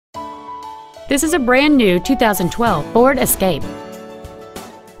This is a brand new 2012 Ford Escape.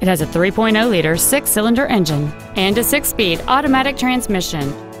 It has a 3.0-liter six-cylinder engine and a six-speed automatic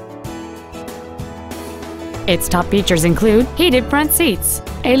transmission. Its top features include heated front seats,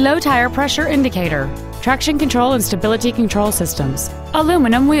 a low tire pressure indicator, traction control and stability control systems,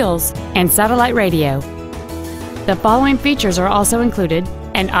 aluminum wheels, and satellite radio. The following features are also included: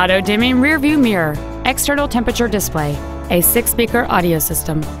 an auto-dimming rearview mirror, external temperature display, a six-speaker audio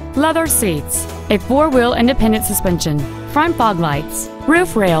system, leather seats, a four-wheel independent suspension, front fog lights,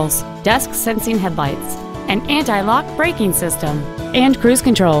 roof rails, dusk sensing headlights, an anti-lock braking system, and cruise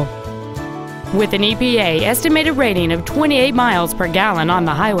control. With an EPA estimated rating of 28 miles per gallon on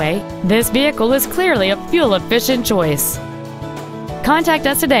the highway, this vehicle is clearly a fuel-efficient choice. Contact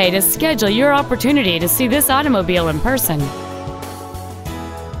us today to schedule your opportunity to see this automobile in person.